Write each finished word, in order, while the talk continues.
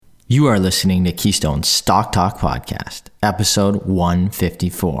You are listening to Keystone's Stock Talk Podcast, episode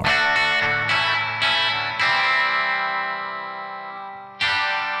 154.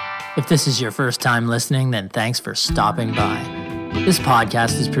 If this is your first time listening, then thanks for stopping by. This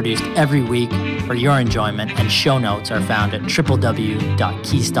podcast is produced every week for your enjoyment, and show notes are found at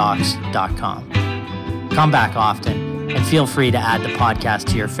www.keystocks.com. Come back often, and feel free to add the podcast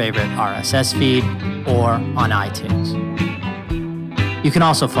to your favorite RSS feed or on iTunes. You can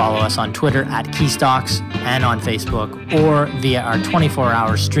also follow us on Twitter at Keystocks and on Facebook or via our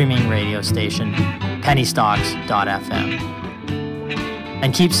 24-hour streaming radio station, pennystocks.fm.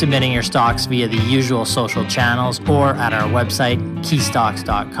 And keep submitting your stocks via the usual social channels or at our website,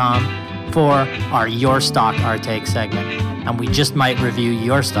 keystocks.com, for our Your Stock Our Take segment. And we just might review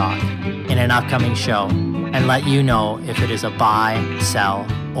your stock in an upcoming show and let you know if it is a buy, sell,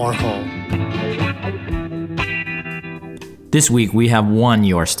 or hold. This week, we have one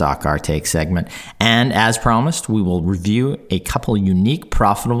Your Stock Our Take segment, and as promised, we will review a couple unique,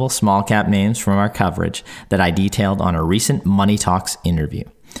 profitable small cap names from our coverage that I detailed on a recent Money Talks interview.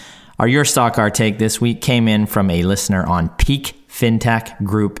 Our Your Stock Our Take this week came in from a listener on Peak Fintech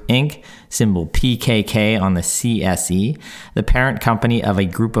Group Inc., symbol PKK on the CSE, the parent company of a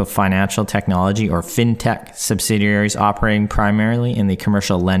group of financial technology or fintech subsidiaries operating primarily in the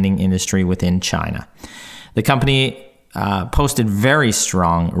commercial lending industry within China. The company posted very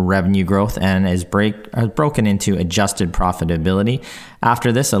strong revenue growth and has broken into adjusted profitability.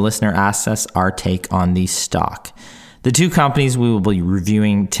 After this, a listener asked us our take on the stock. The two companies we will be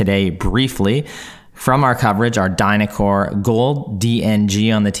reviewing today briefly from our coverage are Dynacor Gold,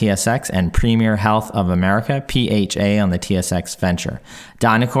 DNG on the TSX, and Premier Health of America, PHA on the TSX Venture.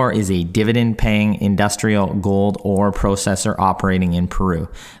 Dynacor is a dividend-paying industrial gold ore processor operating in Peru.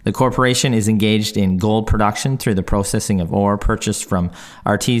 The corporation is engaged in gold production through the processing of ore purchased from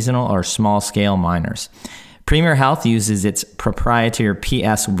artisanal or small-scale miners. Premier Health uses its proprietary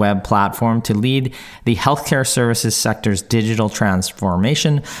PS web platform to lead the healthcare services sector's digital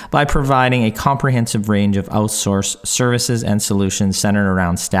transformation by providing a comprehensive range of outsourced services and solutions centered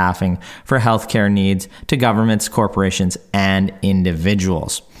around staffing for healthcare needs to governments, corporations, and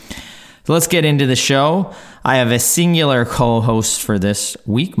individuals. So let's get into the show. I have a singular co-host for this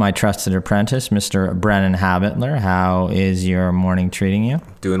week, my trusted apprentice, Mr. Brennan Habitler. How is your morning treating you?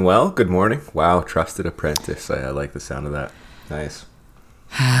 Doing well. Good morning. Wow, trusted apprentice. I like the sound of that. Nice.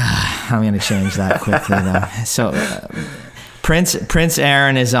 I'm going to change that quickly, though. So, Prince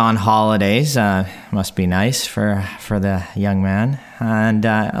Aaron is on holidays. Must be nice for the young man. And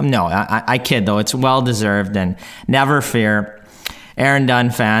no, I kid, though. It's well-deserved, and never fear. Aaron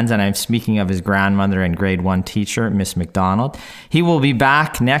Dunn fans, and I'm speaking of his grandmother and grade 1 teacher, Miss McDonald. He will be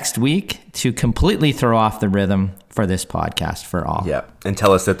back next week to completely throw off the rhythm for this podcast for all. Yeah, and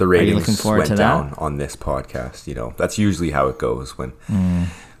tell us that the ratings went down on this podcast. You know, that's usually how it goes when...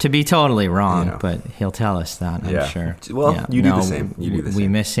 To be totally wrong, but he'll tell us that, I'm sure. Well, you do the same. We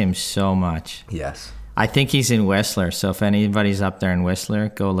miss him so much. Yes. I think he's in Whistler, so if anybody's up there in Whistler,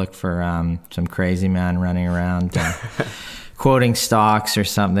 go look for some crazy man running around quoting stocks or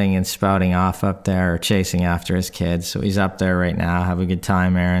something and spouting off up there or chasing after his kids. So he's up there right now. Have a good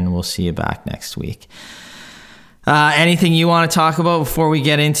time, Aaron. We'll see you back next week. Anything you want to talk about before we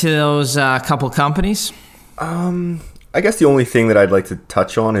get into those couple companies? I guess the only thing that I'd like to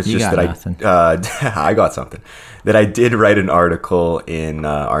touch on is I got something. That I did write an article in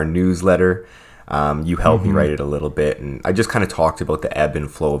our newsletter. You helped me write it a little bit, and I just kind of talked about the ebb and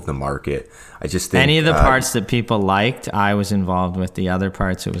flow of the market. I just think any of the parts that people liked, I was involved with. The other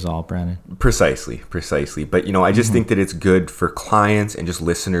parts, it was all Brennan. Precisely. But, you know, I just think that it's good for clients and just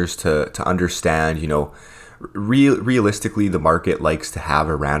listeners to understand, you know, realistically, the market likes to have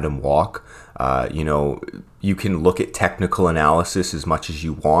a random walk. You know, you can look at technical analysis as much as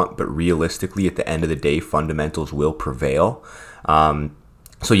you want, but realistically, at the end of the day, fundamentals will prevail.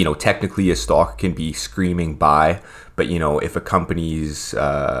 So, you know, technically a stock can be screaming buy, but, you know, if a company's,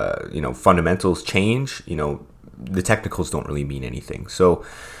 fundamentals change, you know, the technicals don't really mean anything. So,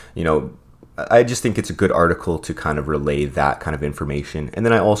 you know, I just think it's a good article to kind of relay that kind of information. And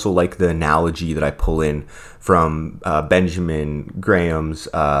then I also like the analogy that I pull in from Benjamin Graham's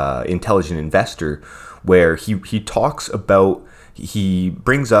Intelligent Investor, where he talks about... He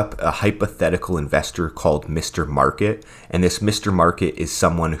brings up a hypothetical investor called Mr. Market, and this Mr. Market is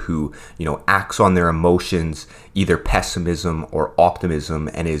someone who, you know, acts on their emotions, either pessimism or optimism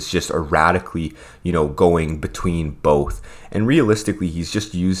and is just erratically, going between both. And realistically, he's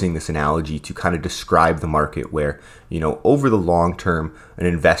just using this analogy to kind of describe the market where, over the long term, an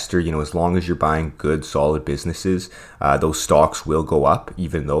investor, as long as you're buying good, solid businesses, those stocks will go up,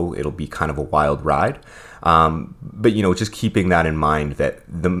 even though it'll be kind of a wild ride. But just keeping that in mind, that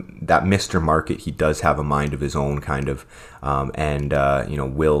Mr. Market, he does have a mind of his own, kind of, and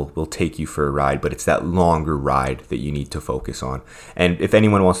will take you for a ride. But it's that longer ride that you need to focus on. And if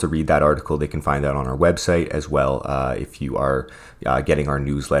anyone wants to read that article, they can find that on our website as well. If you are getting our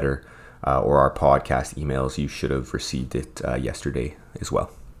newsletter or our podcast emails, you should have received it yesterday as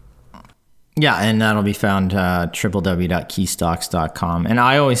well. Yeah, and that'll be found www.keystocks.com. And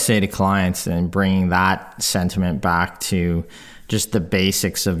I always say to clients, and bringing that sentiment back to just the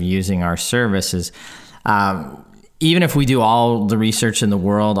basics of using our services, even if we do all the research in the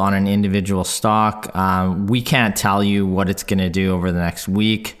world on an individual stock, we can't tell you what it's going to do over the next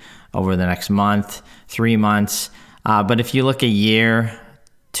week, over the next month, 3 months. But if you look a year,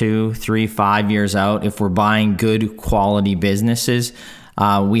 2, 3, 5 years out, if we're buying good quality businesses,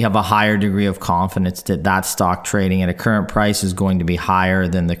 we have a higher degree of confidence that stock trading at a current price is going to be higher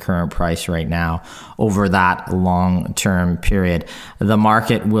than the current price right now over that long-term period. The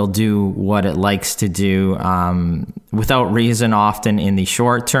market will do what it likes to do without reason often in the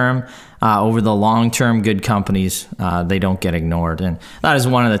short term. Over the long term, good companies, they don't get ignored. And that is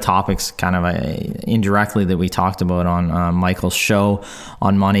one of the topics kind of indirectly that we talked about on Michael's show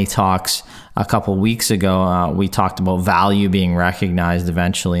on Money Talks a couple weeks ago. We talked about value being recognized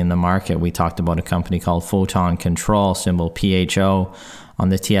eventually in the market. We talked about a company called Photon Control, symbol PHO on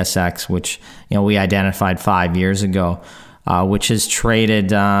the TSX, which we identified 5 years ago. Which has traded,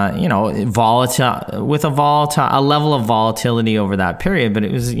 volatile with a level of volatility over that period, but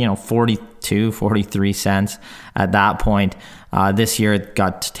it was, 42, 43 cents at that point. This year it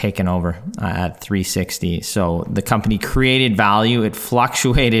got taken over at 360. So the company created value. It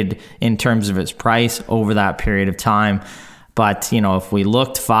fluctuated in terms of its price over that period of time. But, if we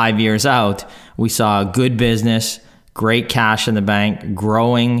looked 5 years out, we saw a good business, great cash in the bank,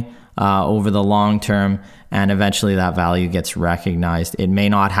 growing over the long term, and eventually that value gets recognized. It may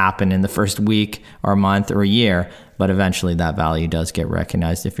not happen in the first week or month or year, but eventually that value does get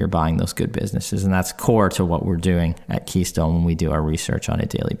recognized if you're buying those good businesses. And that's core to what we're doing at Keystone when we do our research on a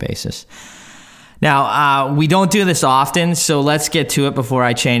daily basis. Now, we don't do this often, so let's get to it before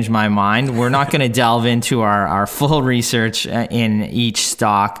I change my mind. We're not going to delve into our full research in each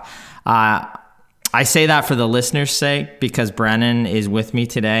stock. I say that for the listeners' sake because Brennan is with me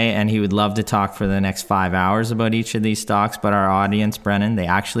today and he would love to talk for the next 5 hours about each of these stocks. But our audience, Brennan, they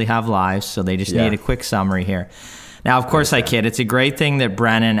actually have lives, so they just need a quick summary here. Now, of course, I kid. It's a great thing that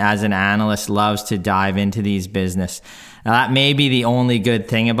Brennan, as an analyst, loves to dive into these business. Now, that may be the only good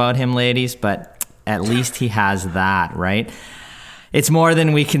thing about him, ladies, but at least he has that, right? It's more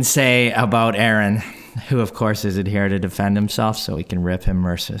than we can say about Aaron, who, of course, isn't here to defend himself, so we can rip him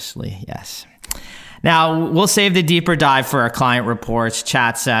mercilessly. Yes. Now, we'll save the deeper dive for our client reports,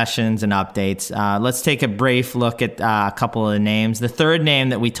 chat sessions, and updates. Let's take a brief look at a couple of the names. The third name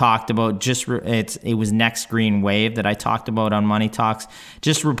that we talked about, it was Next Green Wave that I talked about on Money Talks,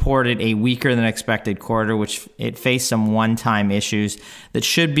 just reported a weaker than expected quarter, which it faced some one-time issues that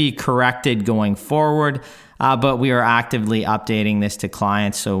should be corrected going forward. But we are actively updating this to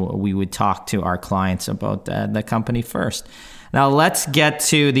clients, so we would talk to our clients about the company first. Now, let's get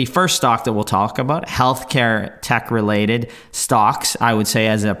to the first stock that we'll talk about, healthcare tech-related stocks. I would say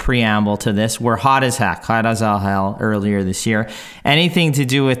as a preamble to this, were hot as all hell earlier this year. Anything to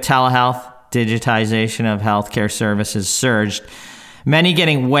do with telehealth, digitization of healthcare services surged, many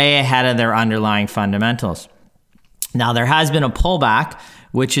getting way ahead of their underlying fundamentals. Now, there has been a pullback,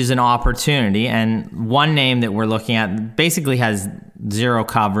 which is an opportunity, and one name that we're looking at basically has zero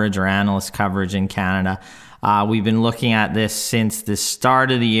coverage or analyst coverage in Canada. We've been looking at this since the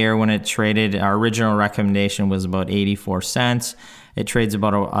start of the year when it traded. Our original recommendation was about 84 cents. It trades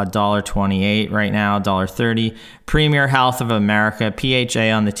about $1.28 right now, $1.30. Premier Health of America,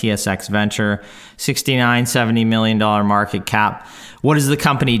 PHA on the TSX Venture, $69-70 million market cap. What does the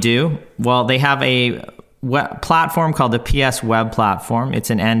company do? Well, they have a platform called the PS Web Platform. It's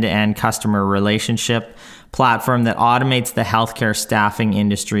an end-to-end customer relationship platform that automates the healthcare staffing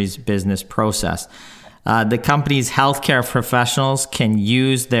industry's business process. The company's healthcare professionals can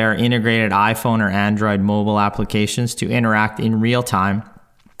use their integrated iPhone or Android mobile applications to interact in real time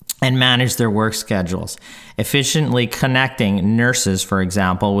and manage their work schedules, efficiently connecting nurses, for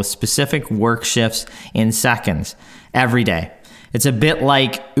example, with specific work shifts in seconds every day. It's a bit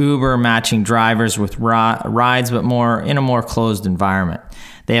like Uber matching drivers with rides, but in a more closed environment.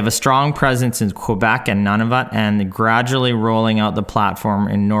 They have a strong presence in Quebec and Nunavut, and gradually rolling out the platform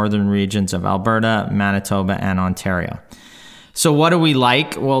in northern regions of Alberta, Manitoba, and Ontario. So what do we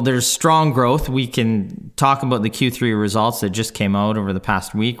like? Well, there's strong growth. We can talk about the Q3 results that just came out over the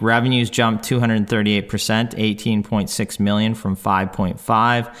past week. Revenues jumped 238%, 18.6 million from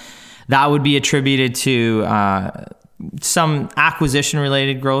 5.5. That would be attributed to some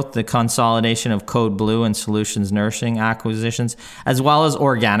acquisition-related growth, the consolidation of Code Blue and Solutions Nursing acquisitions, as well as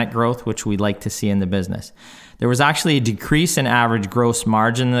organic growth, which we like to see in the business. There was actually a decrease in average gross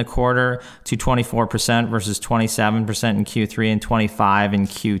margin in the quarter to 24% versus 27% in Q3 and 25% in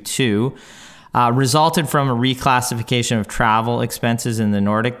Q2. Resulted from a reclassification of travel expenses in the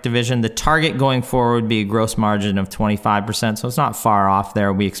Nordic division. The target going forward would be a gross margin of 25%, so it's not far off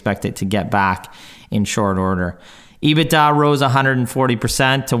there. We expect it to get back in short order. EBITDA rose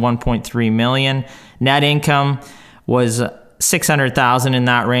 140% to 1.3 million. Net income was 600,000 in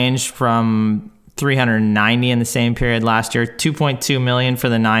that range from 390 in the same period last year. 2.2 million for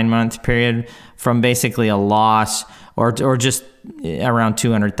the 9-month period from basically a loss or just around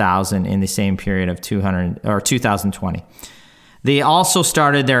 200,000 in the same period of 2020. They also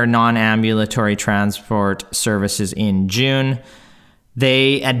started their non-ambulatory transport services in June.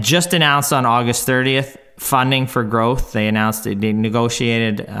 They had just announced on August 30th funding for growth. They announced they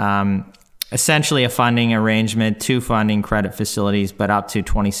negotiated essentially a funding arrangement, 2 funding credit facilities, but up to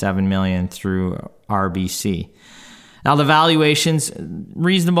 27 million through RBC. Now the valuation's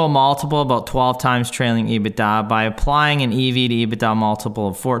reasonable multiple, about 12 times trailing EBITDA. By applying an EV to EBITDA multiple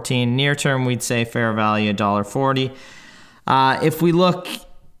of 14, near term we'd say fair value $1.40. If we look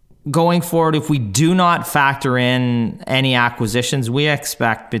going forward, if we do not factor in any acquisitions, we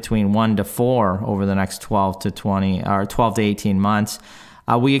expect between 1 to 4 over the next 12 to 18 months.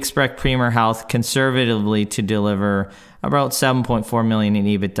 We expect Premier Health conservatively to deliver about 7.4 million in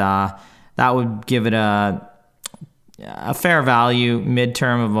EBITDA. That would give it a fair value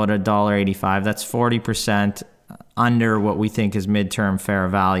midterm of about $1.85. That's 40% under what we think is midterm fair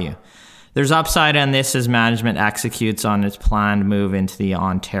value. There's upside on this as management executes on its planned move into the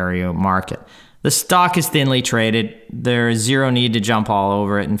Ontario market. The stock is thinly traded. There is zero need to jump all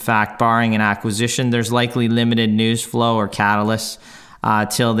over it. In fact, barring an acquisition, there's likely limited news flow or catalysts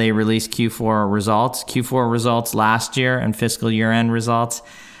till they release Q4 results. Q4 results last year and fiscal year-end results,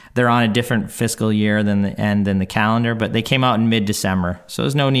 they're on a different fiscal year than the calendar, but they came out in mid-December, so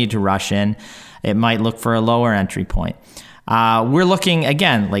there's no need to rush in. It might look for a lower entry point. We're looking,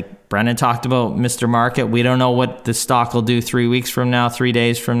 again, like Brendan talked about Mr. Market. We don't know what the stock will do 3 weeks from now, 3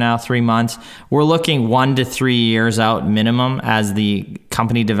 days from now, 3 months. We're looking 1 to 3 years out minimum as the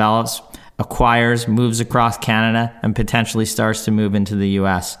company develops, acquires, moves across Canada, and potentially starts to move into the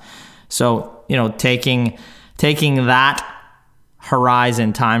US. So, taking that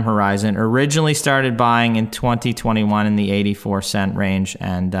time horizon, originally started buying in 2021 in the 84 cent range,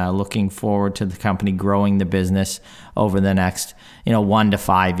 and looking forward to the company growing the business over the next 1 to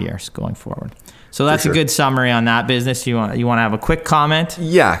 5 years going forward. So that's a good summary on that business. You want to have a quick comment?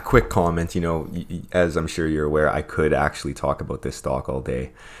 Yeah, quick comment. As I'm sure you're aware, I could actually talk about this stock all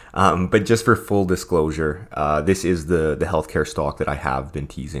day. But just for full disclosure, this is the healthcare stock that I have been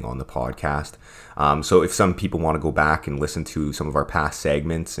teasing on the podcast. So if some people want to go back and listen to some of our past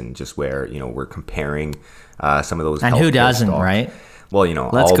segments and just where, we're comparing some of those. And who doesn't, stocks, right? Well,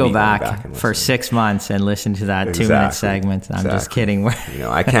 let's go back for 6 months and listen to that 2-minute segment. I'm just kidding.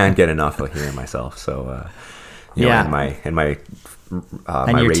 I can't get enough of hearing myself. So, in my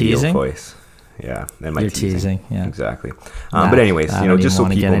radio teasing? voice. Yeah, and my You're teasing. Yeah, exactly. But anyways, just so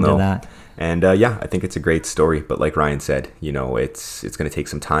people know. That. And I think it's a great story. But like Ryan said, it's going to take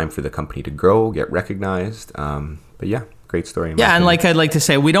some time for the company to grow, get recognized. But yeah. Great story. Yeah, and I'd like to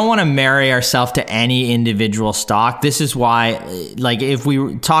say, we don't want to marry ourselves to any individual stock. This is why, if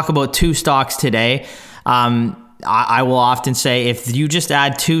we talk about 2 stocks today, I will often say if you just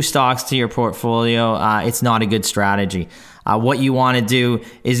add 2 stocks to your portfolio, it's not a good strategy. What you want to do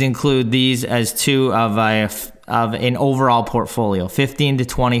is include these as 2 of an overall portfolio, 15 to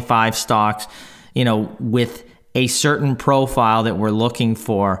 25 stocks, with a certain profile that we're looking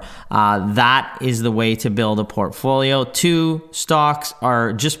for. That is the way to build a portfolio. 2 stocks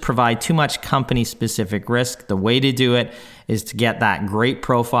just provide too much company specific risk. The way to do it is to get that great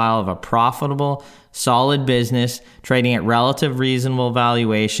profile of a profitable, solid business trading at relative reasonable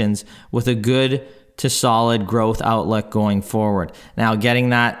valuations with a good to solid growth outlook going forward. Now, getting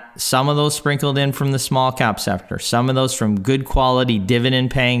that, some of those sprinkled in from the small cap sector, some of those from good quality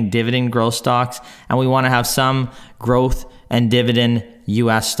dividend paying, dividend growth stocks, and we want to have some growth and dividend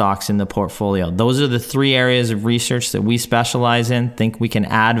US stocks in the portfolio. Those are the three areas of research that we specialize in, think we can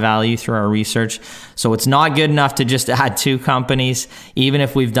add value through our research. So it's not good enough to just add 2 companies, even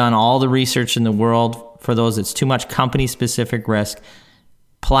if we've done all the research in the world. For those, it's too much company specific risk.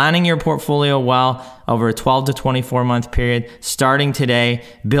 Planning your portfolio well over a 12 to 24 month period, starting today,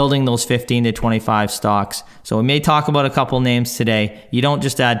 building those 15 to 25 stocks. So we may talk about a couple names today. You don't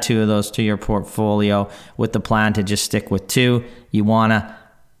just add 2 of those to your portfolio with the plan to just stick with 2. You want to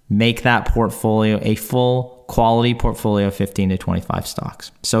make that portfolio a full quality portfolio of 15 to 25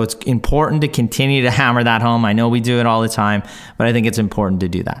 stocks. So it's important to continue to hammer that home. I know we do it all the time, but I think it's important to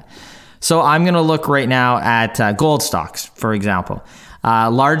do that. So I'm going to look right now at gold stocks, for example.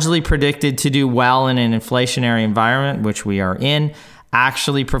 Largely predicted to do well in an inflationary environment, which we are in,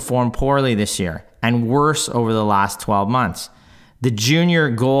 actually performed poorly this year and worse over the last 12 months. The junior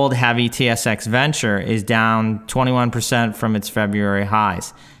gold heavy TSX Venture is down 21% from its February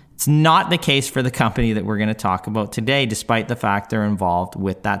highs. It's not the case for the company that we're going to talk about today, despite the fact they're involved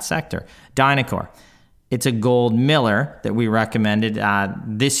with that sector, Dynacor. It's a gold miller that we recommended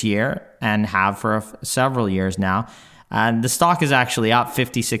this year and have for several years now. And the stock is actually up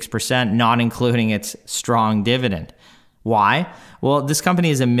 56%, not including its strong dividend. Why? Well, this company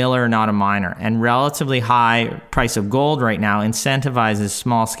is a miller, not a miner, and relatively high price of gold right now incentivizes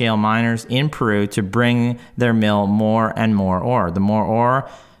small-scale miners in Peru to bring their mill more and more ore. The more ore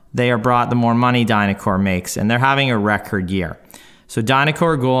they are brought, the more money Dynacor makes, and they're having a record year. So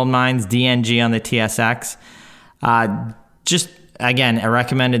Dynacor Gold Mines, DNG on the TSX, again, I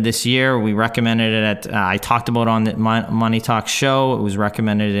recommended this year. We recommended it I talked about on the Money Talk show. It was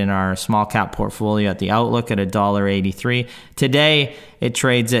recommended in our small cap portfolio at the Outlook at $1.83. Today, it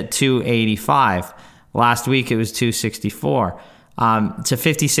trades at $2.85. Last week, it was $2.64. It's a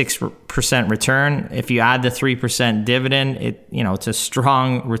 56% return. If you add the 3% dividend, it's a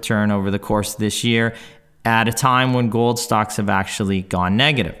strong return over the course of this year at a time when gold stocks have actually gone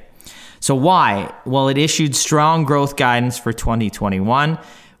negative. So why? Well, it issued strong growth guidance for 2021,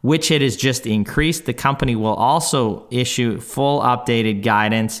 which it has just increased. The company will also issue full updated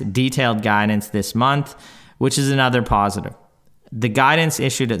guidance, detailed guidance this month, which is another positive. The guidance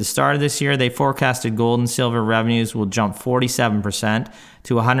issued at the start of this year, they forecasted gold and silver revenues will jump 47%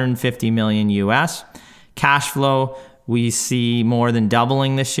 to $150 million US. Cash flow, we see more than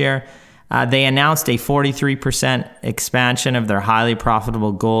doubling this year. They announced a 43% expansion of their highly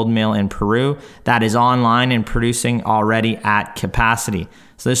profitable gold mill in Peru that is online and producing already at capacity.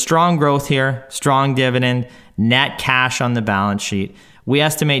 So there's strong growth here, strong dividend, net cash on the balance sheet. We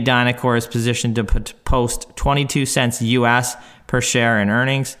estimate Dynacor is positioned to post 22 cents US per share in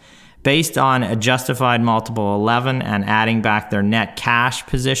earnings. Based on a justified multiple 11 and adding back their net cash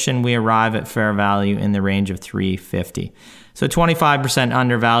position, we arrive at fair value in the range of $350. So 25%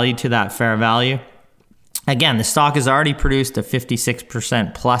 undervalued to that fair value. Again, the stock has already produced a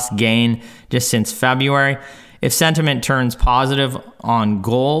 56% plus gain just since February. If sentiment turns positive on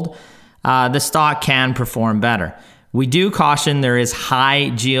gold, the stock can perform better. We do caution there is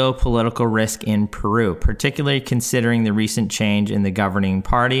high geopolitical risk in Peru, particularly considering the recent change in the governing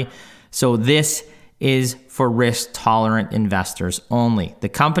party. So this is for risk-tolerant investors only. The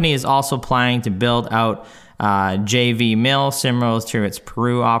company is also planning to build out JV mill similar to its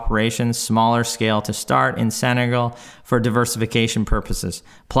Peru operations, smaller scale to start in Senegal for diversification purposes.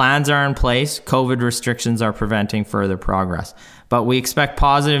 Plans are in place. COVID restrictions are preventing further progress. But we expect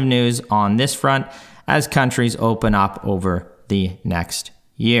positive news on this front as countries open up over the next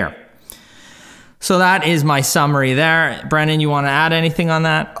year. So that is my summary there. Brendan, you want to add anything on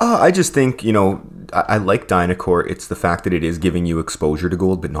that? I just think, I like Dynacor. It's the fact that it is giving you exposure to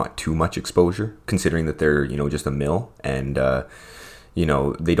gold, but not too much exposure, considering that they're, just a mill and,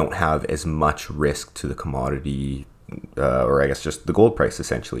 they don't have as much risk to the commodity, or I guess just the gold price,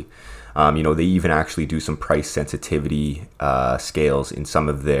 essentially. They even actually do some price sensitivity scales in some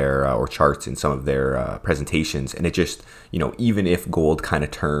of their, or charts in some of their presentations. And it just, even if gold kind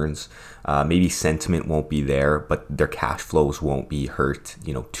of turns, maybe sentiment won't be there, but their cash flows won't be hurt,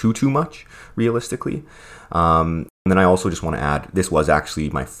 too much, realistically. And then I also just want to add, this was actually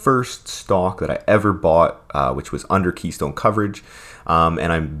my first stock that I ever bought, which was under Keystone coverage.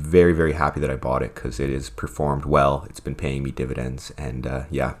 And I'm very, very happy that I bought it because it has performed well. It's been paying me dividends, and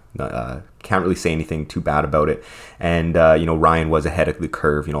can't really say anything too bad about it. And Ryan was ahead of the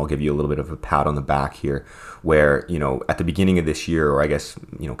curve. I'll give you a little bit of a pat on the back here, where at the beginning of this year, or I guess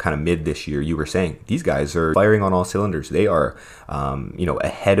kind of mid this year, you were saying these guys are firing on all cylinders. They are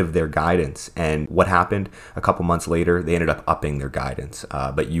ahead of their guidance. And what happened a couple months later? They ended up upping their guidance.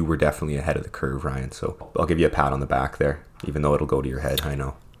 But you were definitely ahead of the curve, Ryan. So I'll give you a pat on the back there, even though it'll go to your head. I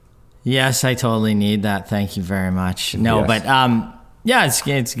know. Yes, I totally need that. Thank you very much. No, Yes.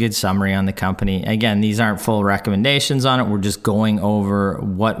 but it's a good summary on the company. Again, these aren't full recommendations on it. We're just going over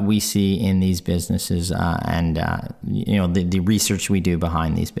what we see in these businesses and the research we do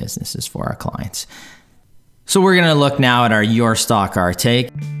behind these businesses for our clients. So we're going to look now at our Your Stock, Our Take.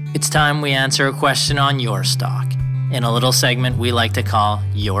 It's time we answer a question on your stock in a little segment we like to call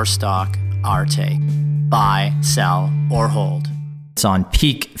Your Stock, Our Take. Buy, sell, or hold. It's on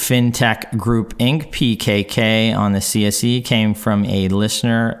Peak FinTech Group Inc., PKK, on the CSE. Came from a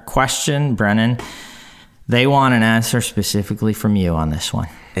listener question, Brennan. They want an answer specifically from you on this one.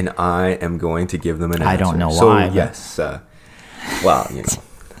 And I am going to give them an answer. I don't know so, why. Yes.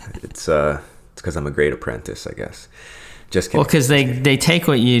 It's because I'm a great apprentice, I guess. Just kidding. Well, because they take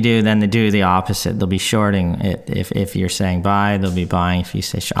what you do, then they do the opposite. They'll be shorting it if you're saying buy, they'll be buying if you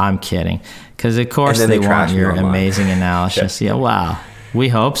say I'm kidding. Because, of course, And then they they want trash your me online. amazing analysis. Yeah, wow. We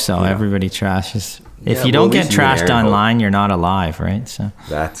hope so. Everybody trashes. If Yeah, you well, don't at get least you and trashed Aaron hope. online, you're not alive, right? So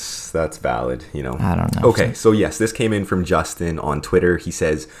That's valid, I don't know. Okay, so yes, this came in from Justin on Twitter. He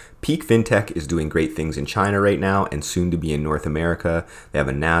says, Peak FinTech is doing great things in China right now and soon to be in North America. They have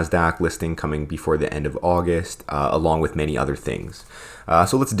a NASDAQ listing coming before the end of August, along with many other things.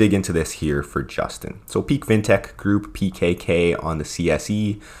 So let's dig into this here for Justin. So Peak FinTech Group, PKK, on the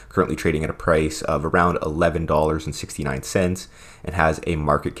CSE, currently trading at a price of around $11.69 and has a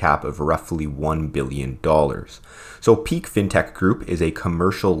market cap of roughly $1 billion. So Peak FinTech Group is a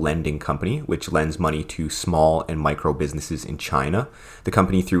commercial lending company which lends money to small and micro businesses in China. The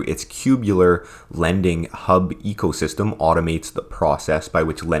company, through its Cubular lending hub ecosystem, automates the process by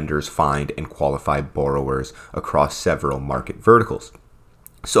which lenders find and qualify borrowers across several market verticals.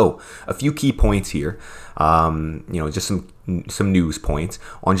 So a few key points here, just some news points.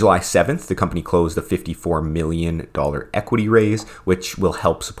 On July 7th, the company closed a $54 million equity raise, which will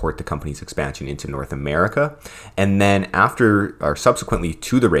help support the company's expansion into North America. And then subsequently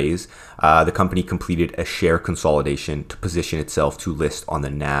to the raise, the company completed a share consolidation to position itself to list on the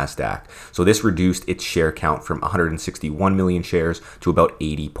NASDAQ. So this reduced its share count from 161 million shares to about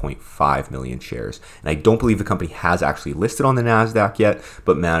 80.5 million shares. And I don't believe the company has actually listed on the NASDAQ yet,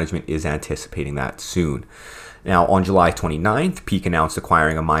 but management is anticipating that soon. Now, on July 29th, Peak announced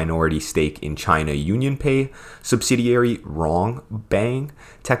acquiring a minority stake in China UnionPay subsidiary Rongbang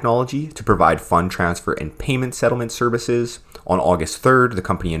Technology to provide fund transfer and payment settlement services. On August 3rd, the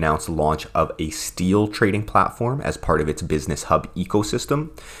company announced the launch of a steel trading platform as part of its Business Hub ecosystem.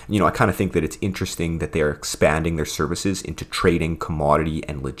 I kind of think that it's interesting that they are expanding their services into trading, commodity,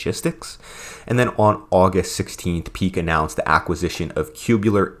 and logistics. And then on August 16th, Peak announced the acquisition of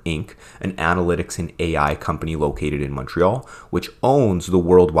Cubular Inc., an analytics and AI company located in Montreal, which owns the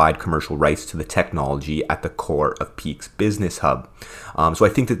worldwide commercial rights to the technology at the core of Peak's Business Hub. So I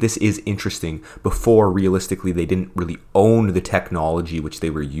think that this is interesting. Before, realistically, they didn't really own the technology which they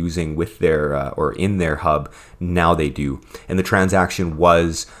were using with their or in their hub. Now they do. And the transaction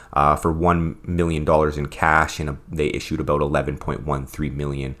was for $1 million in cash, and they issued about 11.13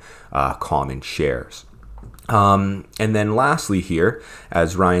 million common shares. And then lastly here,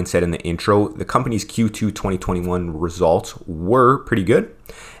 as Ryan said in the intro, the company's Q2 2021 results were pretty good.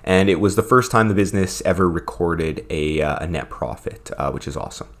 And it was the first time the business ever recorded a net profit, which is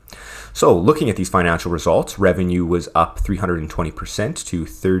awesome. So looking at these financial results, revenue was up 320% to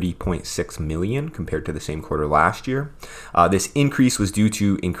 30.6 million compared to the same quarter last year. This increase was due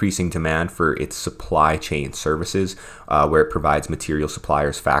to increasing demand for its supply chain services, where it provides material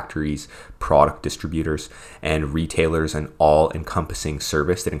suppliers, factories, product distributors, and retailers an all-encompassing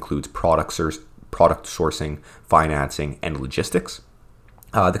service that includes product sourcing, financing, and logistics.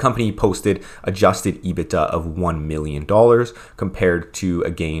 The company posted adjusted EBITDA of $1 million compared to a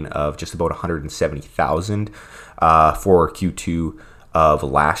gain of just about $170,000 for Q2 of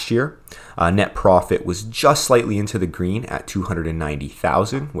last year. Net profit was just slightly into the green at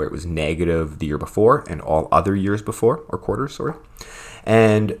 $290,000, where it was negative the year before and all other years before, or quarters, sorry.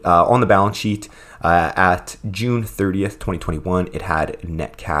 And on the balance sheet, at June 30th, 2021, it had a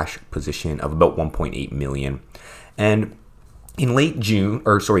net cash position of about $1.8 million. And In late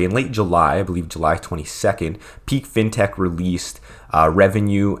July, I believe July 22nd, Peak Fintech released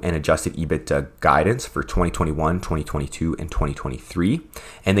revenue and adjusted EBITDA guidance for 2021, 2022, and 2023.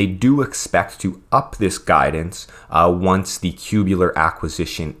 And they do expect to up this guidance once the Cubular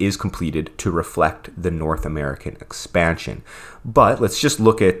acquisition is completed to reflect the North American expansion. But let's just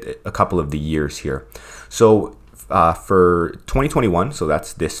look at a couple of the years here. So for 2021, so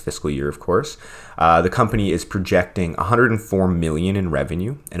that's this fiscal year, of course, the company is projecting $104 million in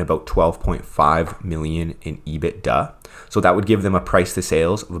revenue and about $12.5 million in EBITDA. So that would give them a price to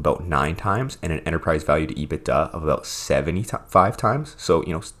sales of about 9 times and an enterprise value to EBITDA of about 75 times. So,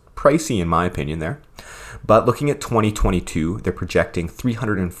 pricey in my opinion there. But looking at 2022, they're projecting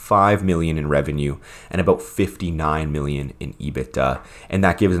 $305 million in revenue and about $59 million in EBITDA. And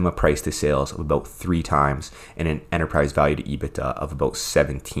that gives them a price to sales of about 3 times and an enterprise value to EBITDA of about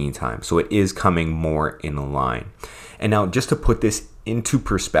 17 times. So it is coming more in line. And now just to put this into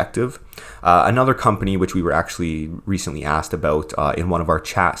perspective, another company which we were actually recently asked about in one of our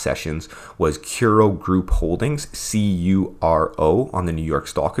chat sessions was Curo Group Holdings, CURO, on the New York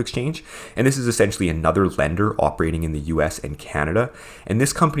Stock Exchange. And this is essentially another lender operating in the US and Canada. And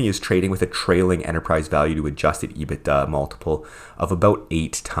this company is trading with a trailing enterprise value to adjusted EBITDA multiple of about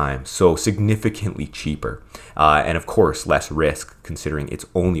 8 times. So significantly cheaper. And of course, less risk considering it's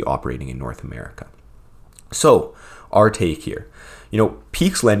only operating in North America. So our take here.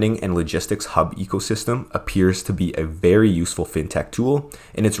 Peak's lending and logistics hub ecosystem appears to be a very useful fintech tool,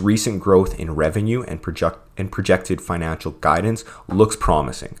 and its recent growth in revenue and projected financial guidance looks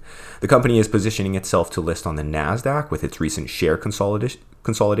promising. The company is positioning itself to list on the NASDAQ with its recent share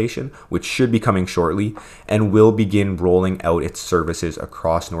consolidation, which should be coming shortly, and will begin rolling out its services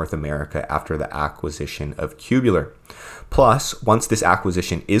across North America after the acquisition of Cubular. Plus, once this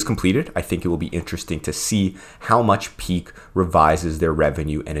acquisition is completed, I think it will be interesting to see how much Peak revises their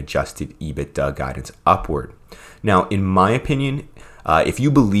revenue and adjusted EBITDA guidance upward. Now, in my opinion, if you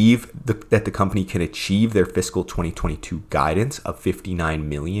believe that the company can achieve their fiscal 2022 guidance of $59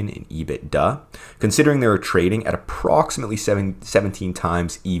 million in EBITDA, considering they are trading at approximately 17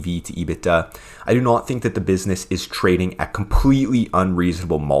 times EV to EBITDA, I do not think that the business is trading at completely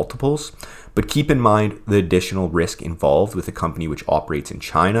unreasonable multiples. But keep in mind the additional risk involved with a company which operates in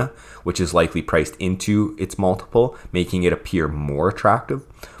China, which is likely priced into its multiple, making it appear more attractive.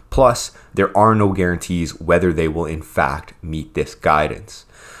 Plus, there are no guarantees whether they will in fact meet this guidance.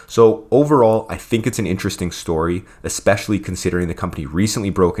 So overall, I think it's an interesting story, especially considering the company recently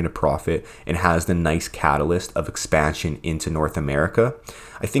broke into profit and has the nice catalyst of expansion into North America.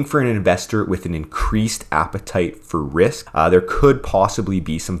 I think for an investor with an increased appetite for risk, there could possibly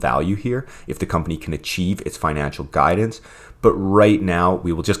be some value here if the company can achieve its financial guidance. But right now,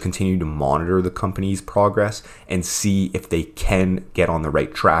 we will just continue to monitor the company's progress and see if they can get on the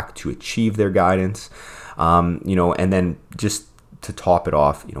right track to achieve their guidance. And then just to top it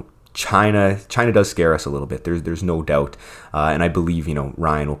off, China does scare us a little bit. There's no doubt. And I believe,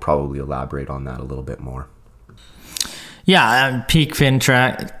 Ryan will probably elaborate on that a little bit more. Yeah, Peak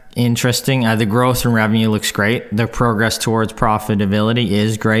Fintech, interesting. The growth in revenue looks great. The progress towards profitability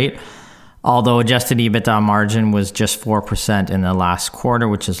is great. Although adjusted EBITDA margin was just 4% in the last quarter,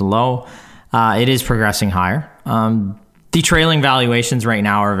 which is low, it is progressing higher. The trailing valuations right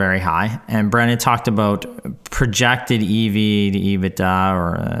now are very high. And Brendan talked about projected EV to EBITDA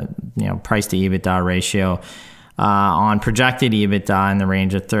or price to EBITDA ratio. On projected EBITDA in the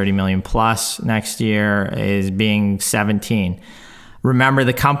range of 30 million plus next year is being 17. Remember,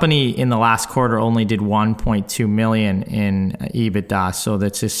 the company in the last quarter only did 1.2 million in EBITDA, so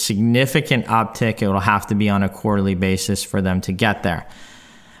that's a significant uptick. It will have to be on a quarterly basis for them to get there.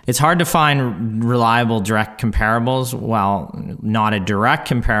 It's hard to find reliable direct comparables. Well, not a direct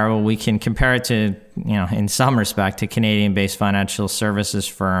comparable. We can compare it to, in some respect, to Canadian-based financial services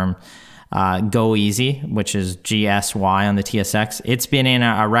firm GoEasy, which is GSY on the TSX. It's been in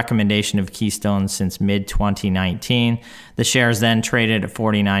a recommendation of Keystone since mid-2019. The shares then traded at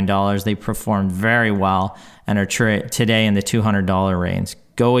 $49. They performed very well and are today in the $200 range.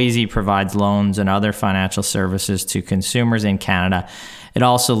 GoEasy provides loans and other financial services to consumers in Canada. It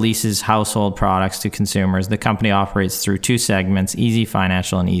also leases household products to consumers. The company operates through 2 segments, Easy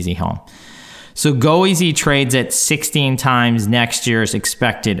Financial and Easy Home. So GoEasy trades at 16 times next year's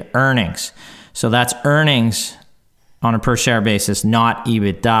expected earnings. So that's earnings on a per share basis, not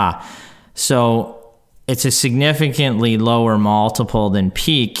EBITDA. So it's a significantly lower multiple than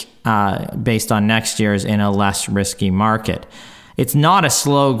Peak based on next year's in a less risky market. It's not a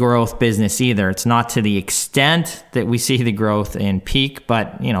slow growth business either. It's not to the extent that we see the growth in Peak,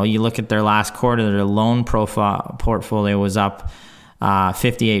 but you look at their last quarter, their loan portfolio was up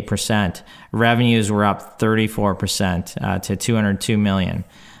 58%. Revenues were up 34% to $202 million.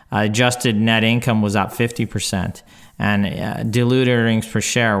 Adjusted net income was up 50%, and diluted earnings per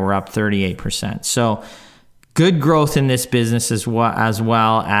share were up 38%. So good growth in this business as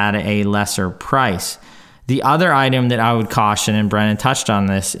well at a lesser price. The other item that I would caution, and Brennan touched on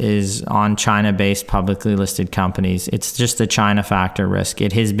this, is on China-based publicly listed companies. It's just the China factor risk.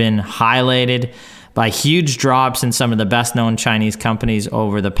 It has been highlighted by huge drops in some of the best-known Chinese companies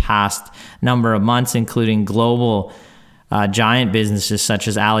over the past number of months, including global giant businesses such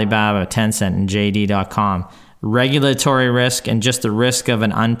as Alibaba, Tencent, and JD.com. Regulatory risk and just the risk of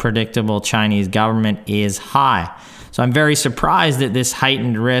an unpredictable Chinese government is high. So I'm very surprised that this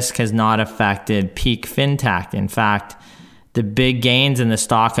heightened risk has not affected Peak Fintech. In fact, the big gains in the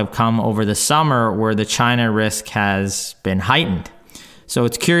stock have come over the summer where the China risk has been heightened. So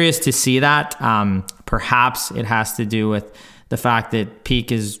it's curious to see that. Perhaps it has to do with the fact that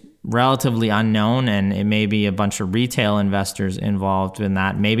Peak is relatively unknown and it may be a bunch of retail investors involved in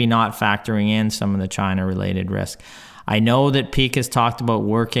that, maybe not factoring in some of the China-related risk. I know that Peak has talked about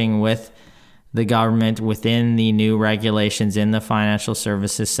working with the government within the new regulations in the financial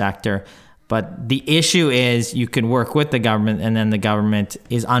services sector. But the issue is you can work with the government and then the government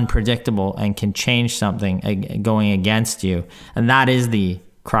is unpredictable and can change something going against you. And that is the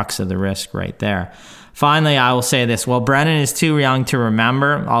crux of the risk right there. Finally, I will say this. Well, Brennan is too young to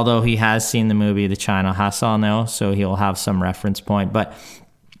remember, although he has seen the movie The China Hustle now, so he'll have some reference point. But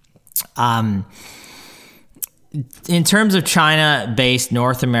in terms of China-based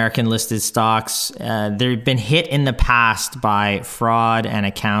North American listed stocks, they've been hit in the past by fraud and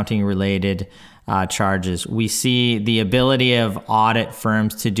accounting-related charges. We see the ability of audit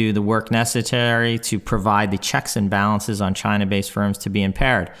firms to do the work necessary to provide the checks and balances on China-based firms to be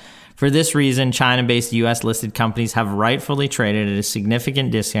impaired. For this reason, China-based U.S.-listed companies have rightfully traded at a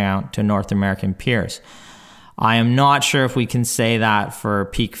significant discount to North American peers. I am not sure if we can say that for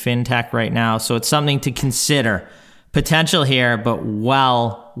Peak Fintech right now, so it's something to consider. Potential here, but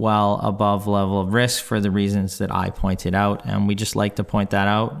well above level of risk for the reasons that I pointed out, and we just like to point that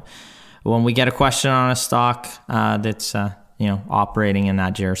out when we get a question on a stock that's operating in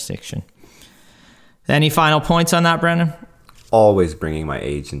that jurisdiction. Any final points on that, Brendan? Always bringing my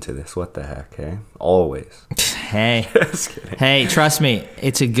age into this. What the heck, hey? Always. Hey, hey, trust me,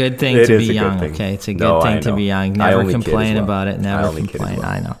 it's a good thing to be young, okay? It's a good thing to be young. Never complain about it. Never complain.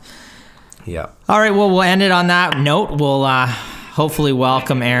 I know. Yeah. All right, well, we'll end it on that note. We'll hopefully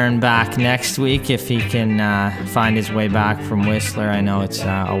welcome Aaron back next week if he can find his way back from Whistler. I know it's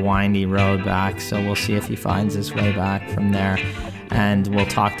a windy road back, so we'll see if he finds his way back from there. And we'll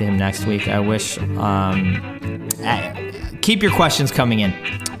talk to him next week. I wish... keep your questions coming in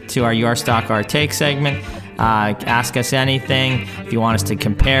to our Your Stock, Our Take segment. Ask us anything. If you want us to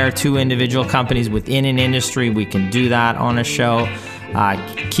compare two individual companies within an industry, we can do that on a show.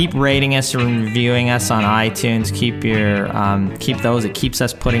 Keep rating us and reviewing us on iTunes. Keep those. It keeps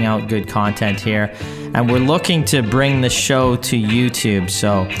us putting out good content here. And we're looking to bring the show to YouTube.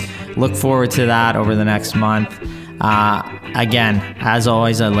 So look forward to that over the next month. Again, as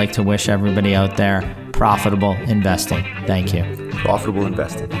always, I'd like to wish everybody out there profitable investing. Thank you. Profitable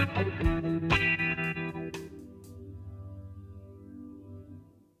investing.